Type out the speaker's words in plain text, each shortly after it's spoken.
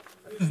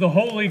is the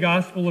holy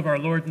gospel of our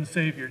Lord and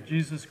Savior,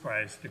 Jesus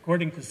Christ,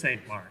 according to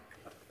St. Mark.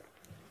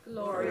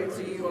 Glory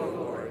to you, O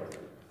Lord.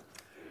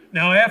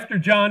 Now, after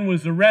John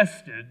was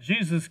arrested,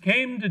 Jesus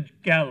came to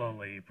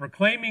Galilee,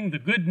 proclaiming the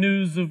good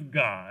news of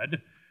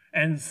God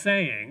and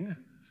saying,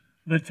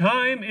 "The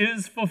time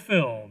is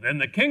fulfilled, and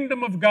the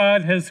kingdom of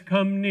God has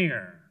come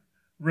near.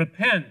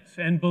 Repent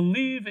and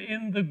believe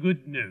in the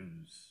good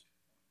news."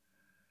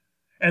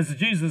 As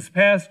Jesus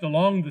passed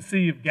along the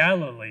Sea of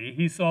Galilee,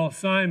 he saw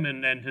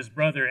Simon and his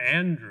brother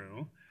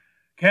Andrew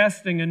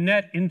casting a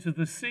net into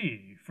the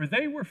sea, for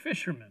they were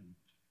fishermen.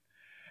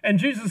 And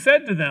Jesus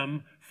said to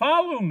them,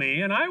 "Follow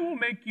me, and I will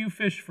make you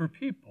fish for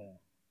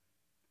people."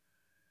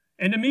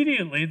 And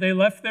immediately they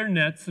left their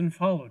nets and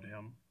followed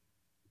him.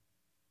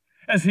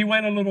 As he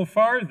went a little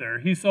farther,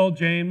 he saw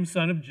James,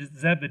 son of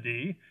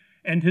Zebedee,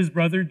 and his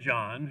brother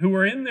John, who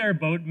were in their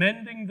boat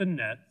mending the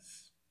nets.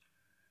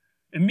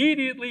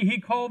 Immediately he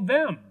called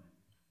them,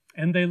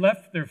 and they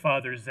left their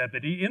father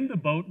Zebedee in the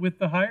boat with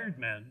the hired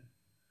men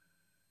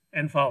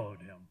and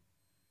followed him.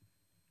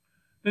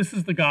 This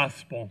is the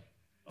gospel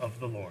of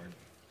the Lord.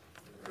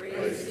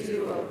 Praise to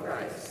you, O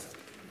Christ.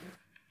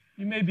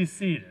 You may be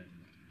seated.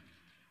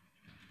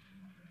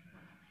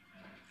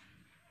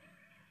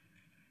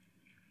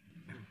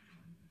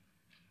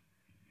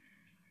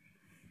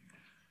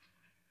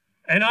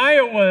 An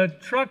Iowa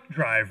truck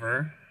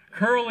driver,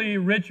 Curly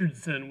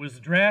Richardson, was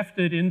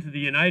drafted into the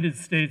United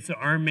States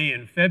Army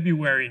in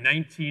February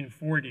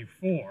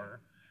 1944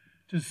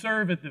 to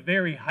serve at the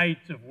very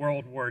height of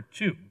World War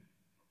II.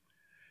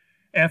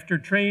 After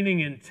training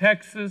in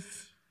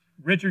Texas,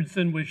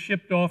 Richardson was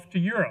shipped off to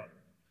Europe,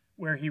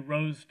 where he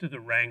rose to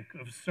the rank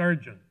of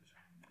sergeant.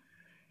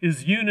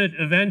 His unit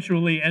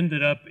eventually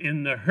ended up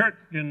in the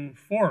Hürtgen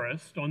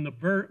forest on the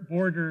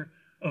border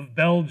of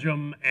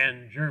Belgium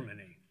and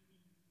Germany.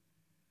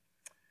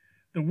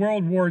 The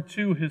World War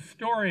II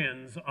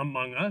historians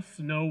among us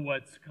know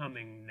what's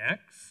coming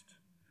next.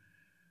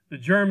 The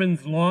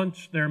Germans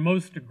launched their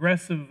most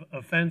aggressive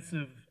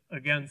offensive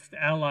against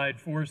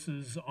Allied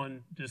forces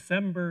on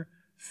December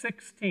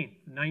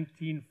 16,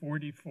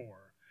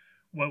 1944,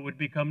 what would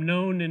become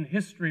known in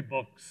history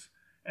books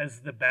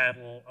as the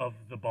Battle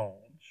of the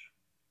Bulge.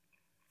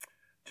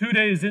 2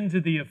 days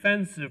into the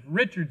offensive,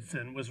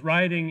 Richardson was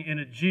riding in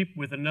a jeep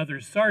with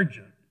another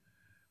sergeant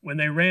when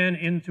they ran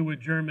into a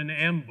German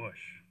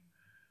ambush.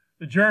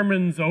 The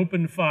Germans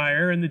opened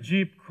fire and the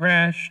jeep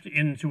crashed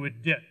into a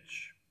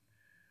ditch.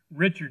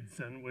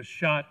 Richardson was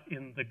shot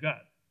in the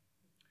gut.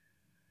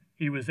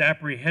 He was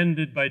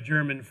apprehended by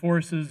German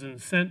forces and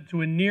sent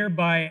to a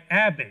nearby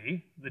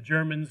abbey the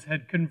Germans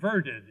had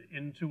converted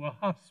into a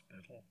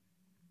hospital.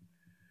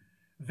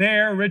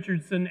 There,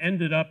 Richardson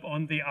ended up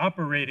on the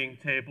operating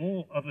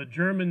table of a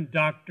German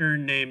doctor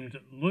named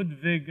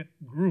Ludwig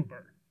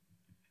Gruber.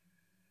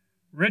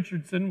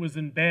 Richardson was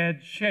in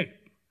bad shape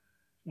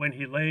when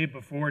he lay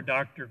before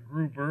Dr.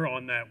 Gruber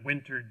on that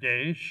winter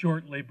day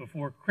shortly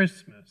before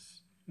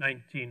Christmas,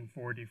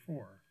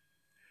 1944.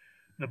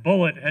 The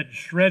bullet had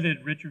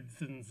shredded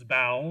Richardson's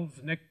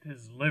bowels, nicked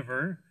his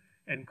liver,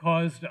 and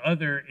caused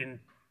other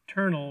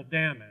internal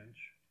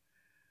damage.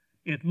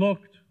 It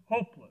looked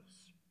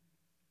hopeless.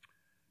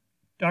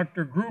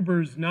 Dr.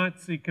 Gruber's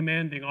Nazi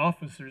commanding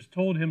officers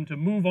told him to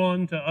move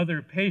on to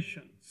other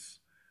patients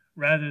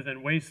rather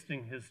than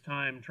wasting his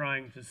time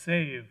trying to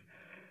save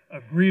a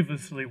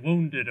grievously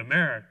wounded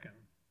American.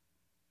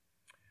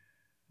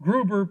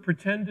 Gruber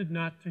pretended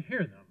not to hear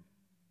them.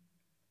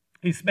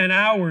 He spent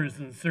hours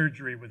in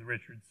surgery with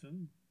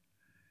Richardson.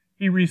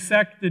 He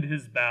resected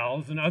his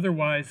bowels and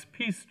otherwise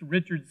pieced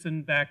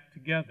Richardson back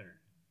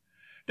together.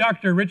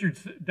 Dr.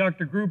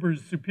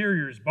 Gruber's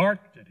superiors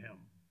barked at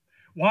him.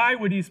 Why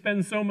would he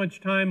spend so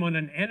much time on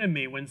an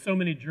enemy when so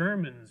many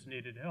Germans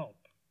needed help?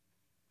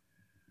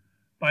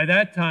 By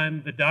that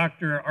time, the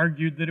doctor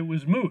argued that it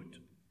was moot.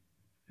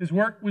 His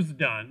work was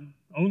done.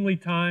 Only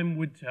time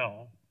would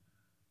tell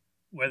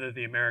whether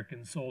the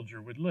American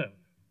soldier would live.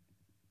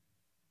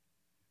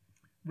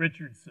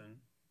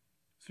 Richardson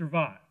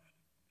survived.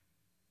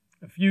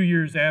 A few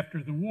years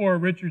after the war,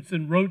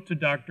 Richardson wrote to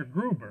Dr.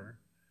 Gruber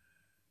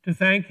to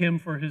thank him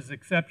for his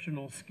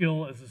exceptional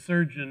skill as a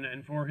surgeon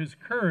and for his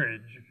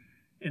courage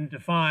in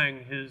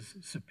defying his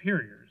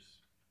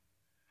superiors.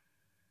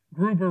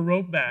 Gruber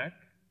wrote back,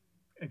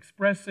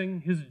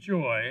 expressing his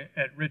joy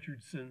at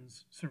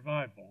Richardson's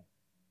survival,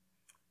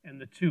 and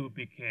the two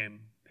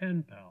became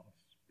pen pals.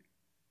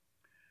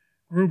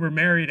 Gruber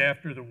married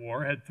after the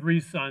war, had 3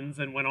 sons,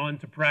 and went on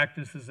to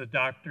practice as a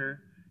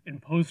doctor in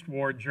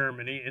post-war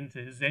Germany into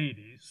his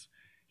 80s.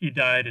 He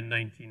died in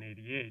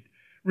 1988.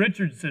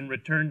 Richardson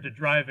returned to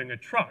driving a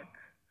truck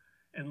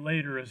and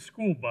later a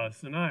school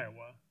bus in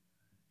Iowa.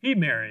 He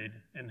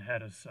married and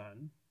had a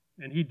son,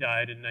 and he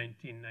died in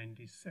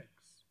 1996.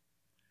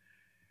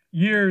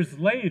 Years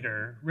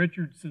later,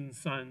 Richardson's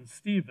son,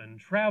 Stephen,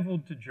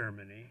 traveled to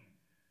Germany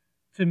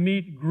to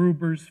meet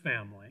Gruber's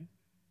family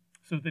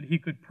so that he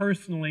could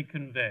personally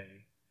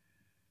convey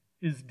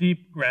his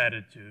deep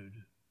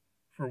gratitude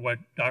for what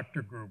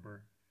Dr.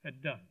 Gruber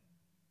had done.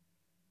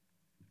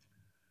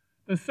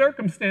 The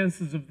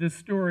circumstances of this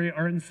story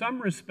are in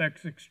some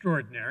respects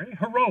extraordinary,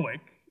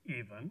 heroic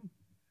even,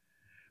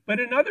 but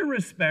in other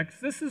respects,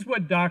 this is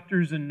what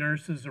doctors and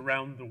nurses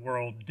around the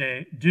world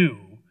do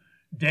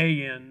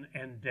day in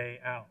and day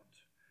out.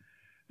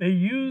 They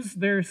use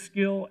their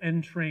skill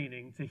and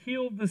training to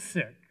heal the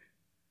sick,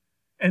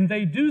 and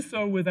they do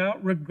so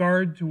without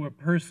regard to a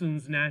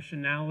person's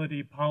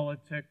nationality,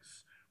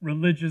 politics,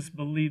 religious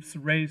beliefs,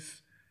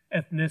 race,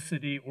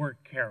 ethnicity, or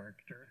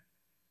character.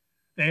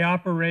 They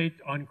operate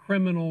on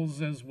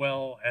criminals as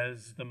well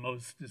as the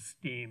most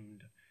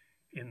esteemed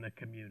in the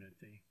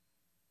community.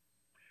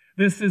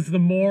 This is the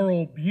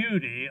moral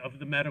beauty of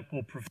the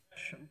medical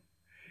profession.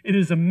 It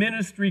is a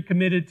ministry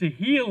committed to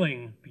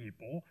healing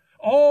people,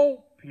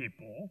 all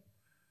people,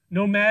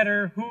 no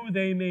matter who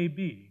they may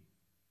be.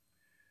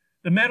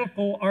 The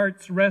medical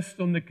arts rest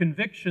on the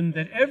conviction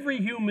that every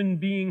human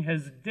being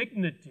has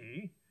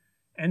dignity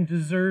and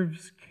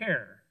deserves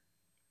care.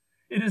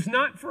 It is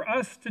not for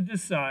us to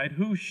decide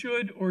who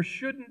should or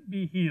shouldn't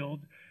be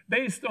healed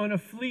based on a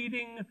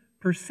fleeting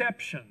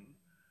perception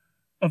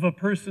of a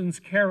person's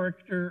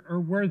character or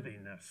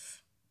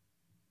worthiness.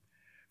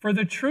 For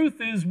the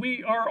truth is,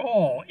 we are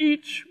all,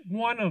 each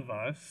one of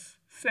us,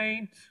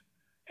 saint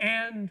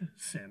and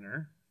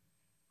sinner.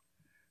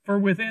 For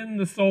within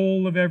the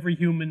soul of every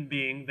human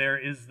being there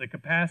is the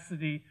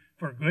capacity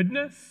for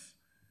goodness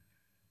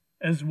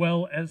as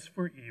well as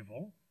for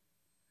evil.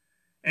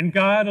 And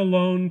God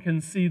alone can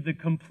see the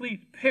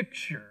complete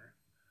picture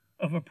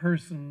of a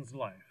person's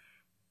life.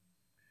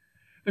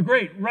 The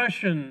great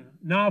Russian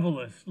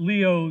novelist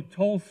Leo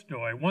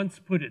Tolstoy once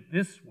put it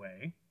this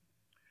way: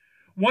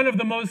 one of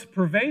the most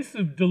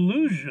pervasive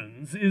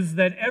delusions is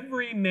that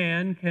every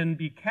man can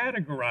be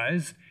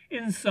categorized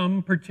in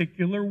some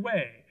particular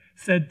way,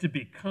 said to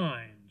be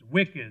kind,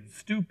 wicked,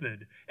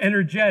 stupid,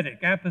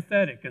 energetic,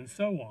 apathetic, and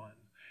so on.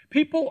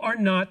 People are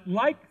not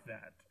like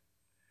that.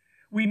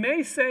 We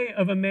may say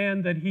of a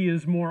man that he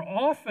is more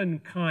often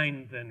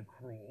kind than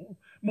cruel,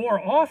 more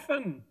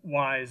often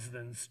wise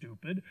than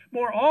stupid,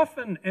 more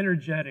often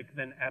energetic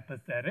than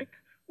apathetic,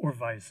 or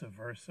vice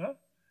versa.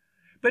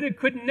 But it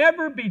could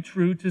never be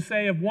true to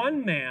say of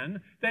one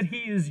man that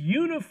he is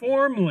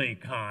uniformly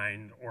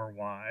kind or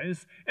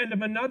wise, and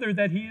of another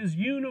that he is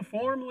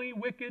uniformly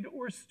wicked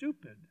or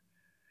stupid.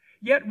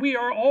 Yet we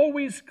are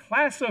always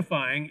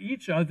classifying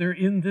each other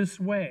in this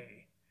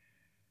way,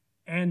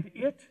 and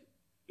it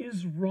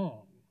is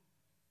wrong.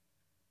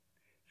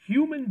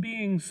 Human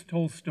beings,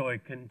 Tolstoy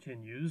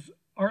continues,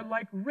 are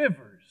like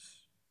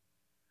rivers.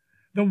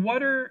 The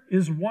water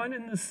is one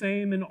and the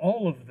same in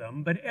all of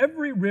them, but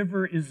every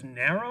river is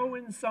narrow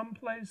in some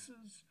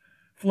places,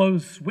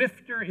 flows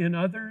swifter in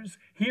others.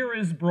 Here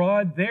is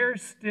broad, there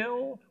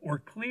still, or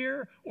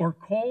clear, or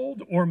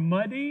cold, or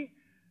muddy,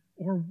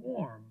 or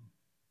warm.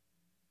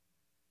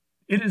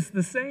 It is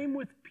the same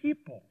with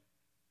people.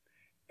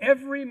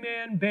 Every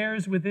man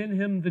bears within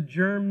him the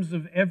germs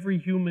of every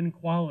human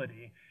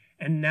quality,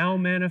 and now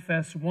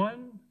manifests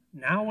one,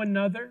 now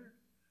another,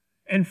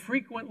 and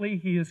frequently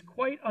he is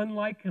quite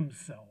unlike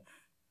himself,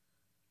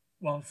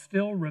 while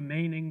still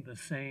remaining the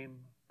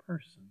same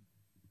person.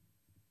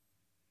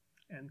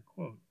 End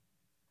quote.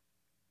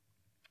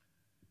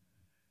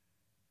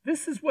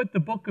 This is what the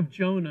book of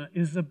Jonah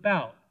is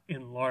about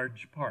in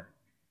large part.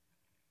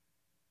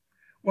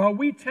 While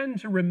we tend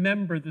to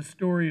remember the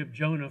story of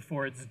Jonah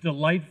for its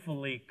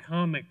delightfully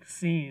comic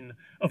scene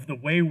of the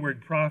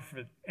wayward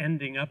prophet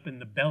ending up in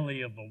the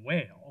belly of a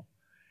whale,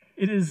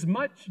 it is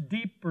much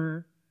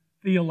deeper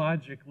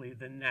theologically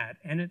than that.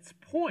 And its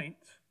point,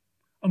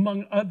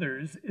 among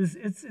others, is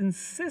its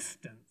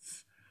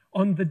insistence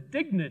on the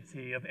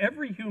dignity of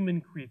every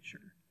human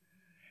creature,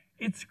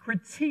 its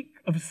critique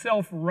of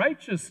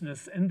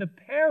self-righteousness and the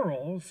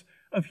perils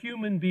of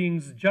human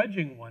beings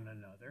judging one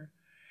another,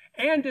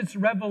 and its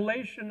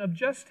revelation of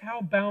just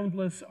how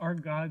boundless our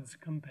God's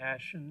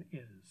compassion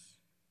is.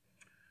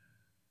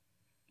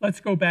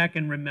 Let's go back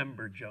and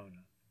remember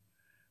Jonah.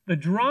 The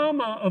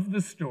drama of the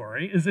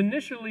story is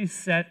initially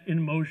set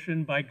in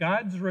motion by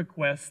God's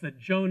request that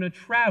Jonah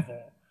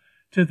travel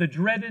to the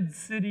dreaded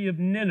city of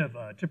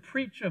Nineveh to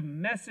preach a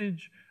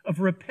message of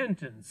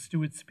repentance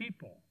to its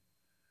people.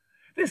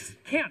 This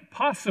can't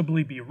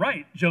possibly be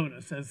right,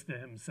 Jonah says to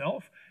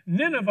himself.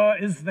 Nineveh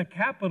is the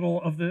capital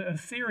of the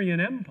Assyrian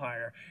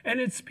Empire, and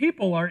its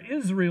people are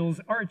Israel's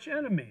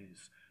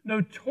archenemies,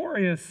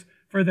 notorious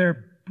for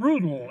their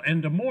brutal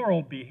and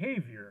immoral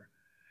behavior.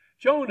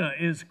 Jonah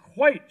is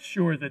quite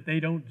sure that they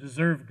don't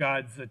deserve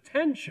God's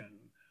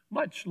attention,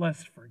 much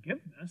less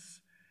forgiveness,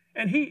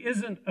 and he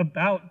isn't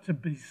about to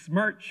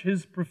besmirch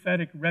his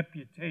prophetic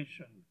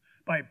reputation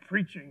by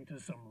preaching to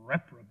some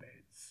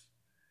reprobates.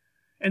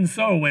 And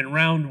so in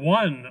round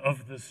one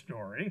of the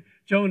story,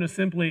 Jonah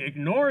simply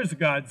ignores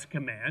God's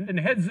command and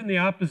heads in the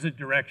opposite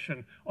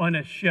direction on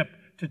a ship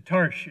to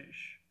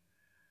Tarshish.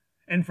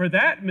 And for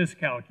that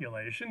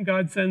miscalculation,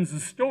 God sends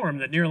a storm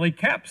that nearly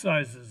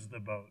capsizes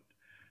the boat.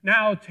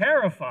 Now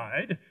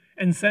terrified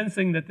and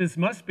sensing that this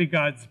must be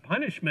God's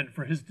punishment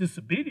for his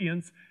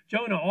disobedience,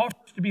 Jonah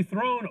offers to be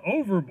thrown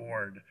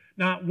overboard,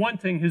 not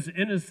wanting his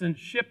innocent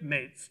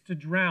shipmates to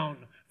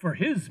drown for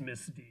his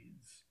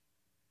misdeeds.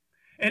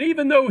 And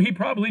even though he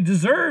probably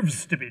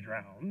deserves to be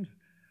drowned,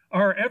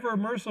 our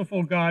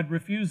ever-merciful God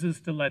refuses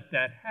to let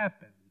that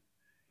happen,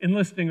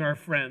 enlisting our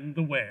friend,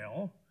 the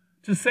whale,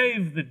 to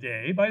save the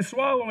day by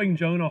swallowing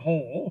Jonah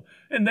whole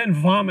and then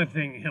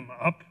vomiting him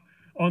up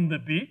on the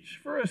beach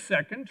for a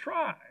second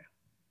try.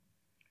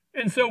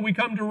 And so we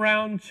come to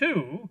round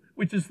 2,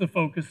 which is the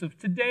focus of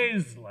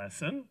today's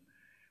lesson,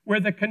 where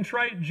the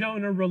contrite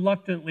Jonah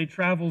reluctantly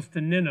travels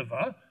to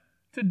Nineveh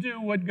to do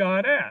what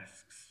God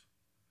asks.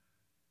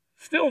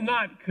 Still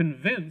not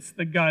convinced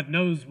that God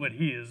knows what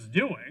he is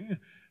doing,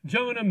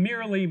 Jonah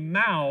merely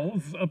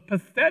mouths a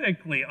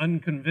pathetically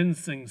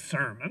unconvincing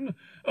sermon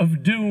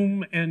of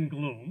doom and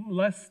gloom,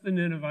 lest the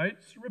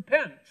Ninevites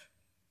repent.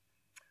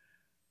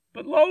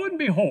 But lo and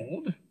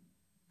behold,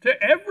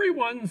 to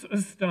everyone's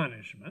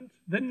astonishment,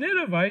 the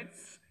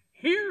Ninevites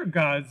hear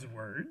God's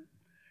word,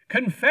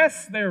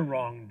 confess their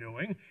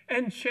wrongdoing,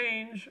 and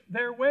change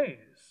their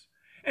ways.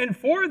 And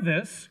for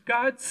this,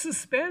 God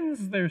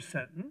suspends their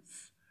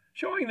sentence,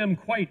 showing them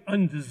quite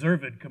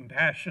undeserved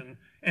compassion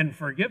and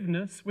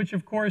forgiveness, which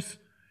of course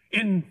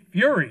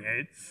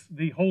infuriates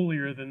the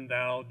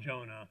holier-than-thou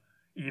Jonah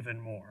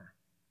even more.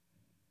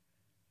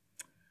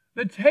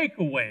 The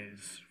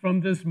takeaways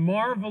from this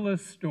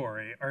marvelous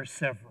story are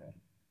several.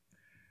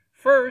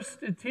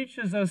 First, it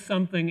teaches us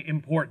something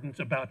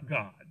important about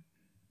God.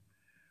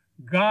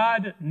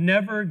 God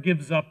never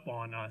gives up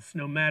on us,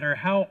 no matter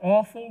how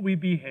awful we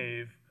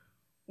behave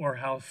or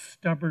how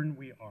stubborn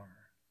we are.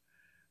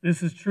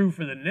 This is true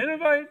for the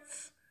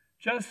Ninevites,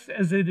 just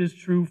as it is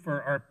true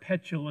for our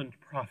petulant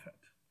prophet.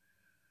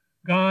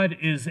 God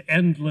is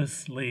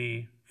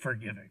endlessly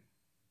forgiving.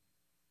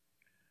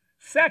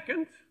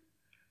 Second,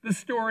 the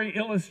story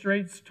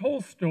illustrates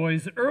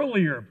Tolstoy's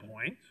earlier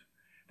point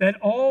that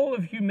all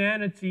of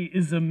humanity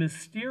is a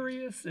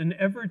mysterious and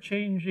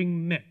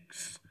ever-changing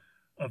mix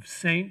of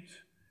saint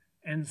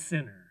and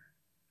sinner.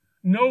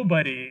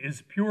 Nobody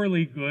is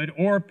purely good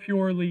or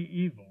purely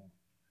evil.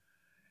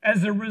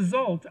 As a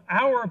result,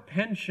 our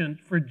penchant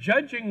for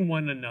judging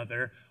one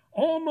another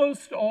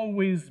almost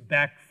always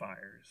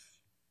backfires.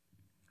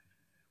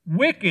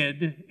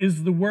 Wicked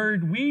is the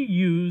word we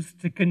use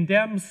to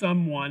condemn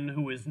someone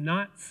who is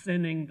not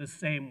sinning the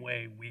same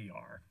way we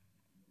are.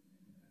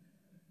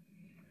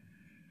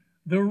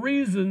 The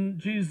reason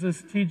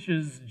Jesus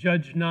teaches,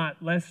 "Judge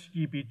not, lest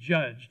ye be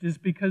judged," is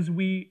because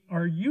we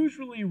are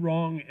usually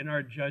wrong in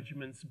our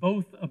judgments,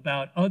 both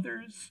about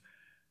others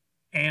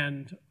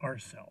and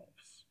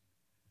ourselves.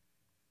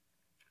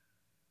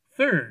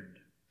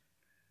 Third,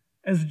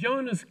 as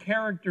Jonah's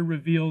character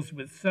reveals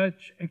with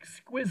such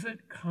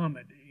exquisite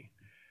comedy,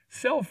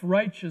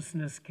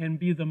 self-righteousness can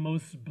be the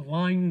most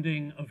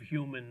blinding of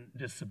human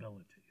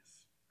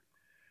disabilities.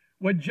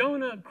 What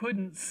Jonah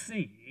couldn't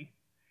see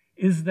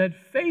is that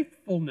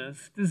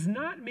faithfulness does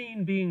not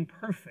mean being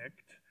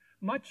perfect,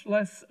 much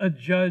less a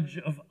judge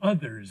of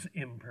others'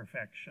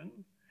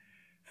 imperfection.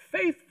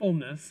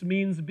 Faithfulness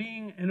means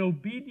being an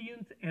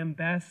obedient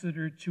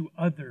ambassador to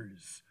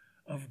others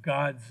of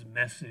God's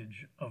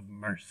message of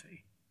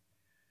mercy.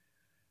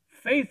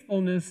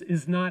 Faithfulness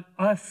is not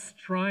us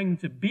trying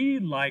to be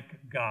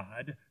like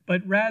God,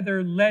 but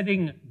rather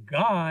letting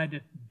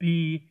God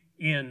be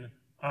in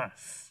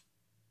us.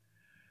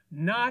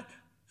 Not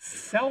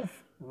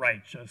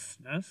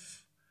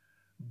self-righteousness,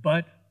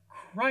 but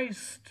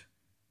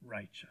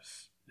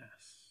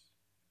Christ-righteousness.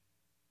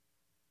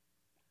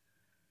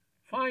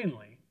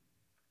 Finally,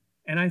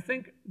 and I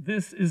think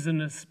this is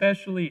an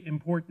especially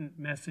important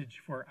message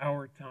for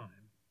our time,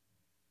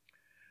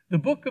 the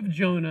book of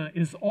Jonah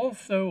is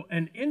also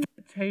an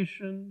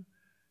invitation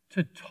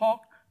to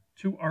talk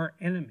to our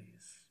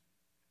enemies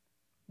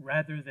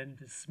rather than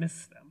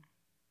dismiss them.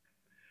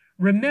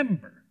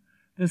 Remember,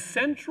 the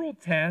central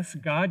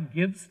task God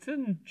gives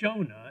to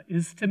Jonah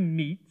is to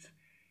meet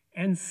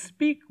and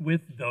speak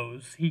with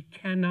those he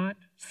cannot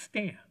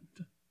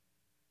stand.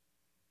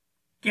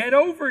 Get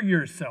over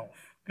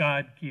yourself,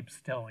 God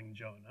keeps telling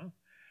Jonah.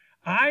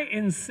 I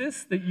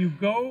insist that you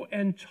go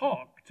and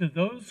talk to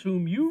those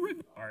whom you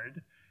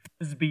regard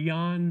as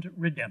beyond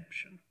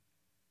redemption.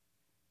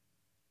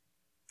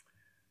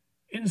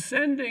 In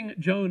sending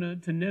Jonah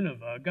to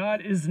Nineveh,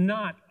 God is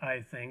not,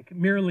 I think,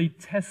 merely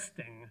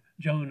testing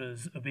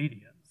Jonah's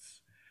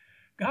obedience.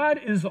 God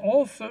is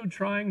also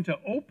trying to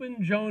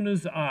open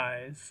Jonah's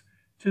eyes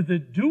to the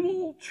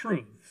dual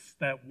truths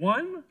that,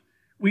 one,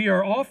 we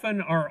are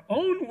often our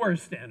own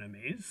worst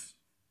enemies,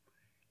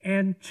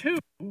 and two,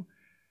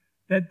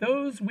 that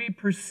those we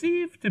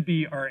perceive to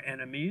be our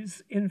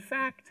enemies, in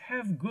fact,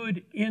 have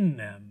good in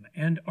them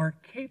and are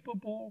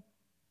capable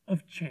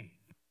of change.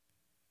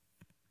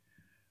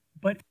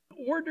 But in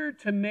order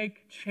to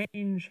make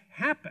change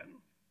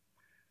happen,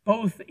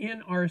 both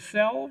in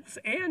ourselves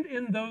and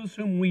in those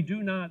whom we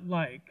do not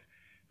like,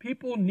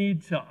 people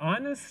need to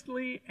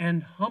honestly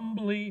and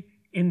humbly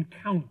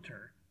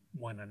encounter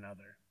one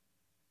another,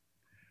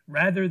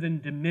 rather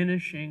than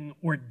diminishing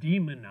or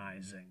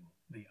demonizing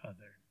the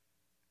other.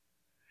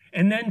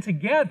 And then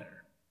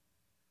together,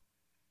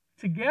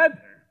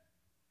 Together,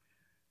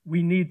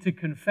 we need to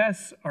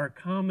confess our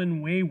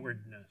common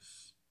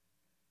waywardness,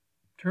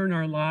 turn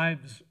our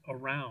lives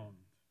around,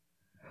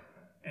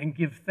 and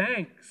give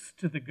thanks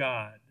to the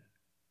God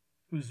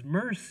whose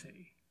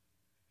mercy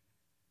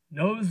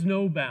knows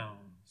no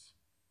bounds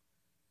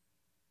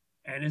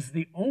and is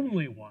the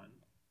only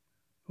one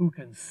who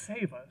can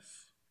save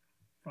us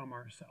from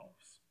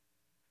ourselves.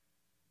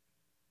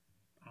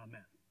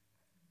 Amen.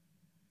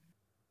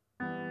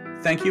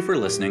 Thank you for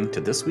listening to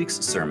this week's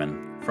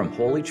sermon from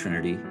Holy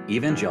Trinity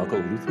Evangelical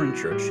Lutheran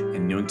Church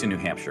in Newington, New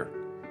Hampshire,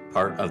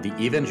 part of the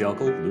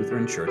Evangelical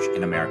Lutheran Church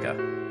in America.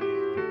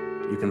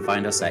 You can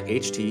find us at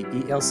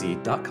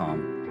hteLC.com,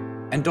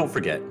 and don't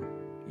forget,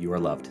 you are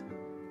loved.